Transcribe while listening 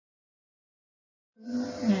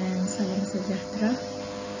sejahtera.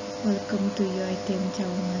 Welcome to UiTM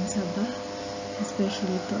Cawangan Sabah,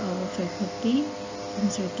 especially to our faculty,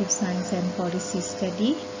 Administrative Science and Policy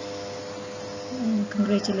Study.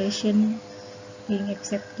 Congratulations being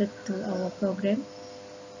accepted to our program,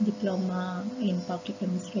 Diploma in Public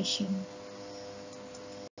Administration.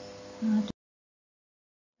 I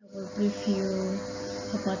will brief you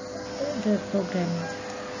about the program.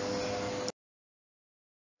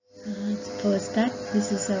 For a start, this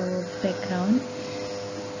is our background.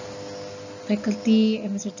 Faculty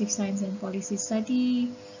Administrative Science and Policy Study,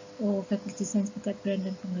 or Faculty Science Pekat Brand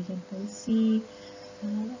dan Pengajian Polisi,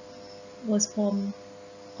 was formed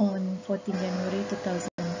on 14 January 2004.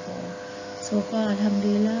 So far,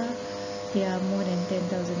 Alhamdulillah, there are more than 10,000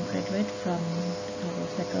 graduates from our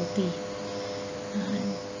faculty.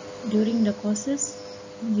 During the courses,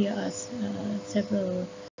 there are several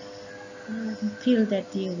fields that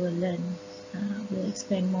you will learn. We'll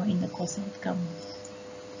explain more in the course outcome.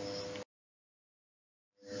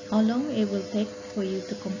 How long it will take for you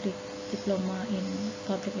to complete diploma in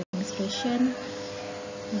public administration?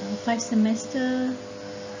 5 semesters.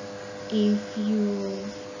 If you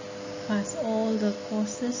pass all the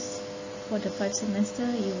courses for the 5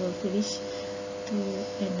 semesters, you will finish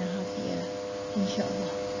 2.5 years,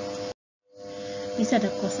 inshallah. These are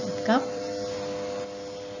the course outcome.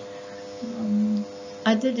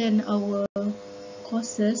 Other than our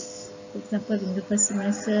courses, for example, in the first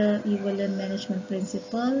semester, you will learn management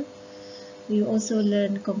principle. You also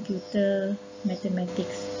learn computer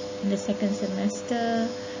mathematics. In the second semester,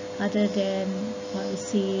 other than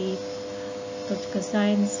policy, political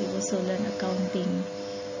science, you also learn accounting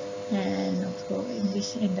and also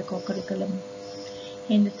English in the core curriculum.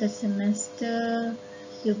 In the third semester,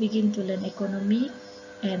 you begin to learn economy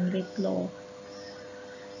and read law.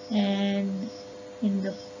 And in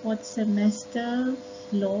the fourth semester,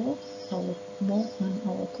 law, more on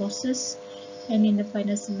our courses, and in the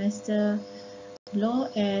final semester, law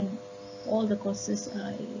and all the courses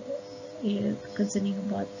are concerning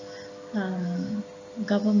about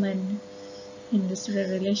government,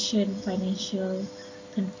 industrial relation, financial,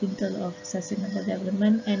 fundamental of sustainable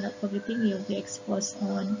development, and everything you'll be exposed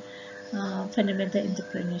on fundamental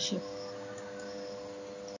entrepreneurship.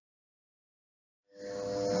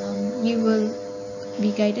 You will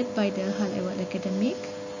be guided by the Hal Ehwal academic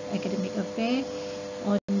affair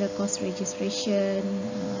on the course registration,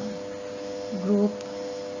 group,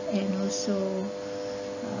 and also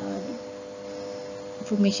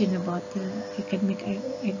information about the academic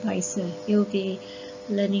advisor. You'll be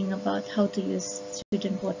learning about how to use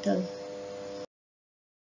student portal.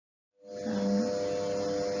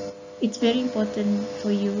 It's very important for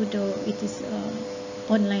you, though it is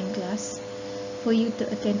online class, for you to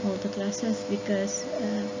attend all the classes, because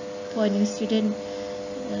for a new student,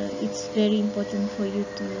 it's very important for you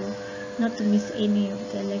to not to miss any of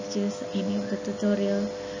the lectures, any of the tutorial,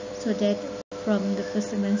 so that from the first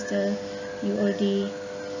semester you already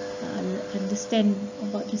understand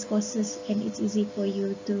about these courses, and it's easy for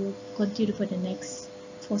you to continue for the next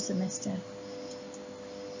 4 semester.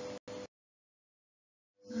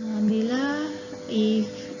 Alhamdulillah, if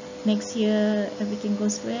next year everything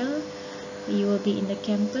goes well, you will be in the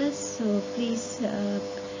campus, so please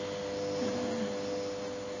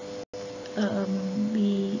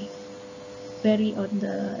be very on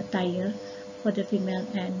the attire for the female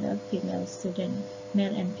and female student,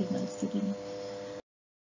 male and female student.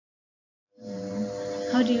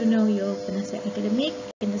 How do you know your penasihat academic?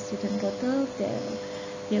 In the student portal,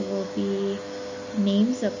 there will be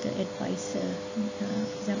names of the advisor.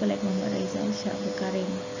 For example, like Muhammad Rizal, Shah Abdul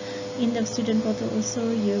Karim. In the student portal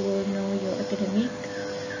also, you will know your academic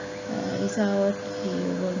result.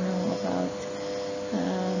 You will know about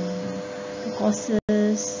the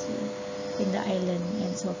courses in the island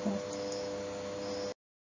and so forth.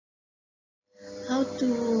 How to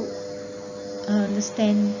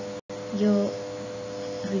understand your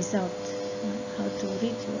result? How to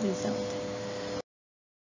read your result?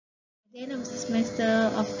 At the end of the semester,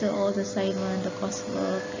 after all the assignment, the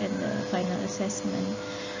coursework, and the final assessment,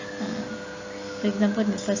 for example, in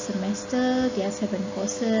the first semester, there are 7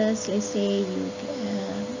 courses. Let's say you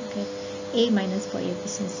get A- for your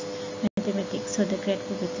business mathematics, so the grade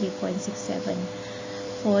will be 3.67.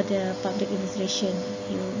 For the public administration,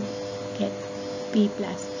 you get B+,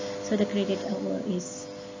 so the graded hour is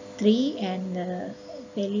 3, and the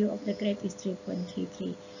value of the grade is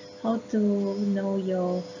 3.33. How to know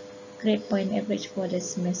your grade point average for the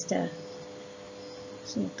semester?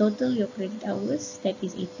 So total your credit hours, that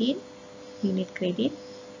is 18 unit credit,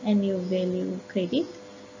 and your value credit,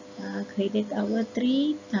 credit hour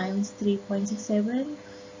 3 times 3.67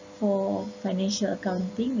 for financial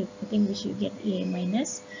accounting reporting, which you get A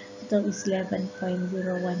minus. Total is 11.01.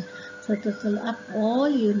 So total up all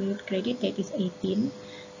your new credit, that is 18.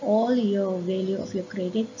 All your value of your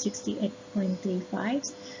credit,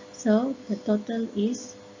 68.35. So the total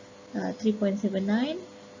is 3.79.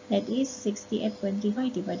 That is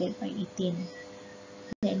 68.35 divided by 18.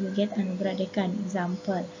 Then you get anugerah dekan.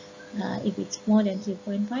 Example, if it's more than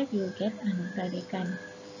 3.5, you get anugerah dekan.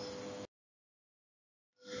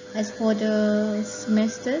 As for the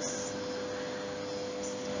semesters,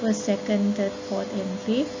 first, second, third, fourth, and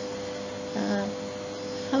fifth,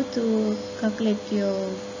 how to calculate your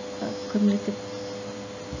cumulative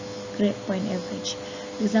grade point average.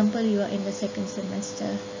 Example, you are in the second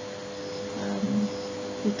semester.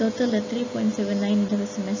 You total the 3.79 in the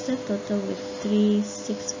first semester, total with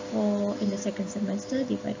 364 in the second semester,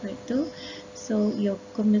 divide by 2. So your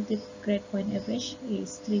cumulative grade point average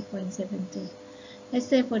is 3.72. Let's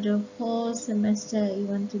say for the whole semester you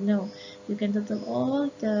want to know, you can total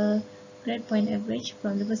all the grade point average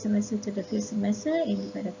from the first semester to the fifth semester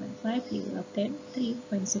and divide by 5, you will obtain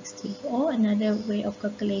 3.60. Or another way of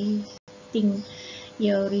calculating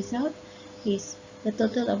your result is the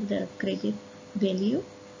total of the credit value,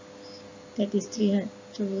 that is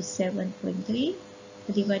 307.3,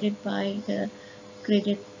 divided by the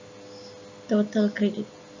credit total credit,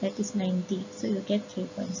 that is 90. So you get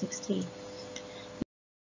 3.60.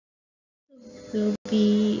 Will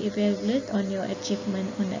be evaluated on your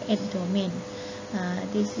achievement on the 8th domain.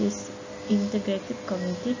 This is integrated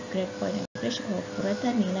cumulative grade point average or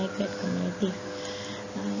purata nilai grade cumulative.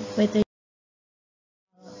 Whether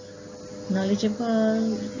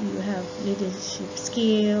knowledgeable, you have leadership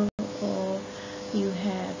skill, or you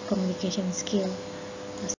have communication skill,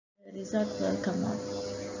 the result will come out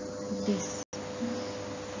this.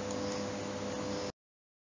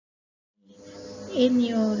 In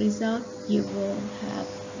your result, you will have,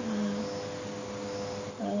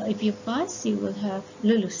 if you pass, you will have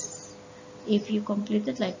lulus. If you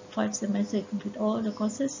completed like 5 semesters, you complete all the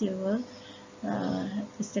courses, you will have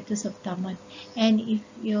the status of tamat. And if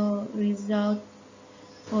your result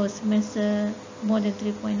for semester more than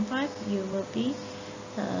 3.5, you will be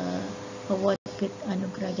awarded with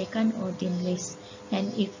anugerah dekan or dean list.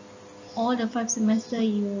 And if all the 5 semesters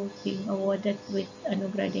you've been awarded with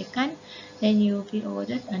anugerah dekan, then you'll be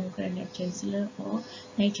awarded anugerah naib chancellor or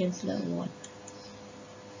naib chancellor award.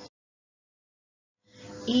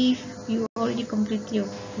 If you already completed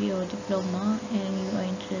your diploma and you are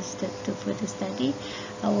interested to further study,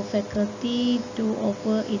 our faculty do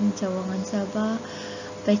offer in Cawangan Sabah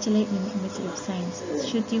Bachelor in Administrative Science.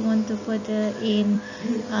 Should you want to further in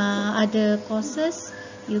other courses,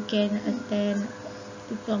 you can attend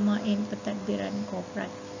diploma in pentadbiran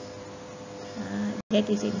korporat, that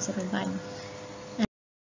is in Seremban.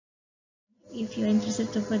 If you're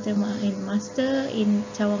interested to further in master in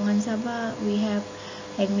Cawangan Sabah, we have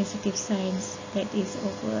administrative science that is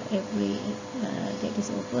over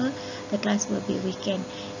the class will be weekend.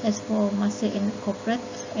 As for master in corporate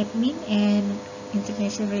admin and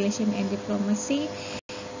international relation and diplomacy,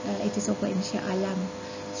 it is over in Shah Alam.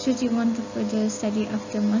 Should you want to further study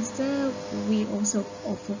after master, we also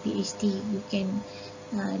offer PhD. You can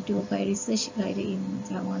do by research either in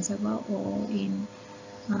Cawangan Sabah or in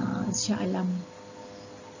Shah Alam.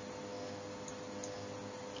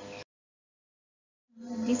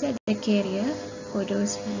 These are the career for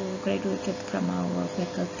those who graduated from our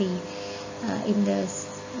faculty. In the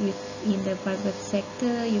private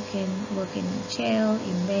sector, you can work in Shell,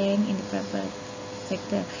 in bank, in the private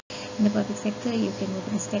sector. In the public sector, you can work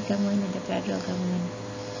in the state government and the federal government.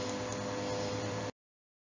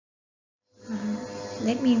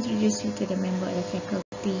 Let me introduce you to the member of the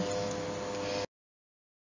faculty.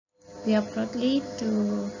 We are proudly to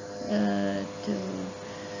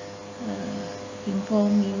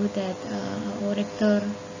inform you that our rector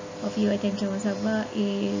of UiTM Cawangan Sabah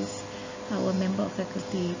is our member of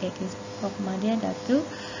faculty, that is Prof. Madya Datu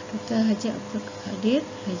Dr. Haji Abdul Qadir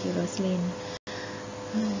Haji Roslin.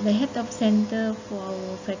 The head of center for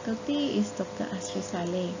our faculty is Dr. Asri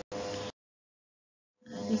Saleh.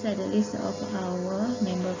 These are the list of our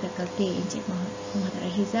member faculty: Encik Muhammad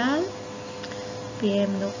Rahizal, PM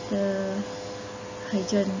Dr.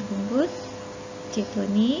 Hajon Bunggut, Cik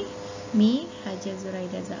Tony, me, Haji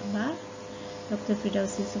Zuraidah Zaaba, Dr.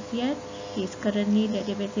 Fridausi Sufiat. He is currently the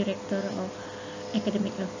Deputy Rector of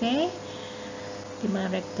Academic Affairs,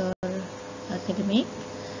 Timbalan Rector Academic.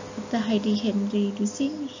 Dr. Heidi Henry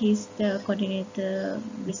Dusing, he is the Coordinator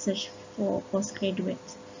Research for Postgraduate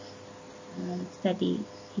Study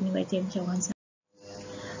in UiTM Cawangan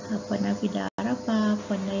Sabah. Puan Afida Arafah,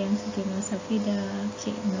 Puan Dayang Siti Nur Safida,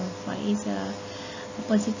 Cik Nur Faiza,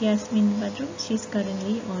 Puan Siti Yasmin Badrum, she's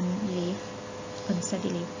currently on leave, on study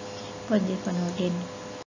leave. Puan Jirfanuddin.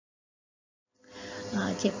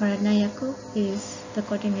 Cik Farhana Yaakob is the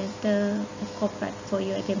coordinator of corporate for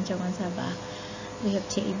UiTM Cabang Sabah. We have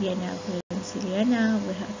Cik Ibiana Siliana,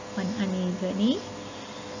 we have Puan Ani Gani,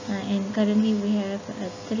 and currently we have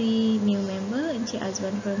 3 new members, Cik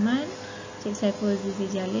Azwan Perman, Cik Saiful Zizi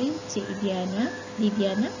Jalil, Cik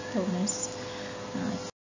Bibiana Thomas.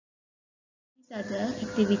 These are the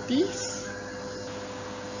activities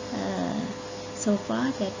so far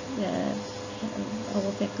that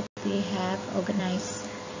our faculty have organized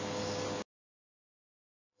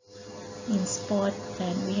in sport,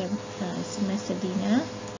 and we have semester dinner.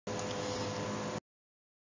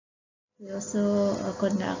 We also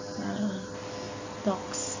conduct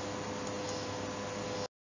talks.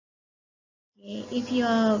 Okay. If you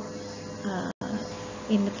are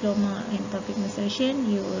in diploma in public administration,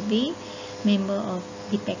 you will be member of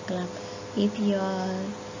DPEC club. If you are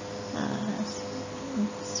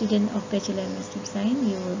student of Bachelor Administrative Science,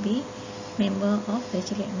 you will be member of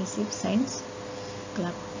Bachelor Administrative Science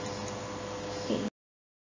club. Okay.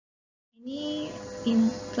 Any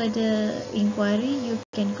further inquiry, you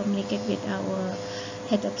can communicate with our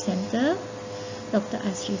head of center, Dr.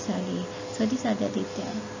 Asri Sali. So these are the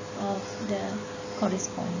details of the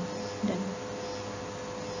correspondent.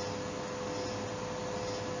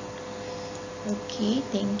 Okay,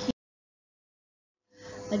 thank you.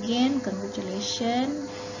 Again, congratulations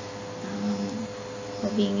for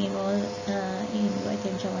being involved in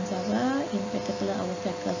UiTM Cabang Sabah, in particular our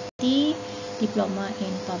faculty, diploma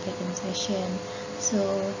in public administration. So,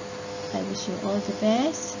 I wish you all the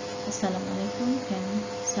best. Assalamualaikum and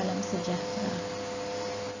salam sejahtera.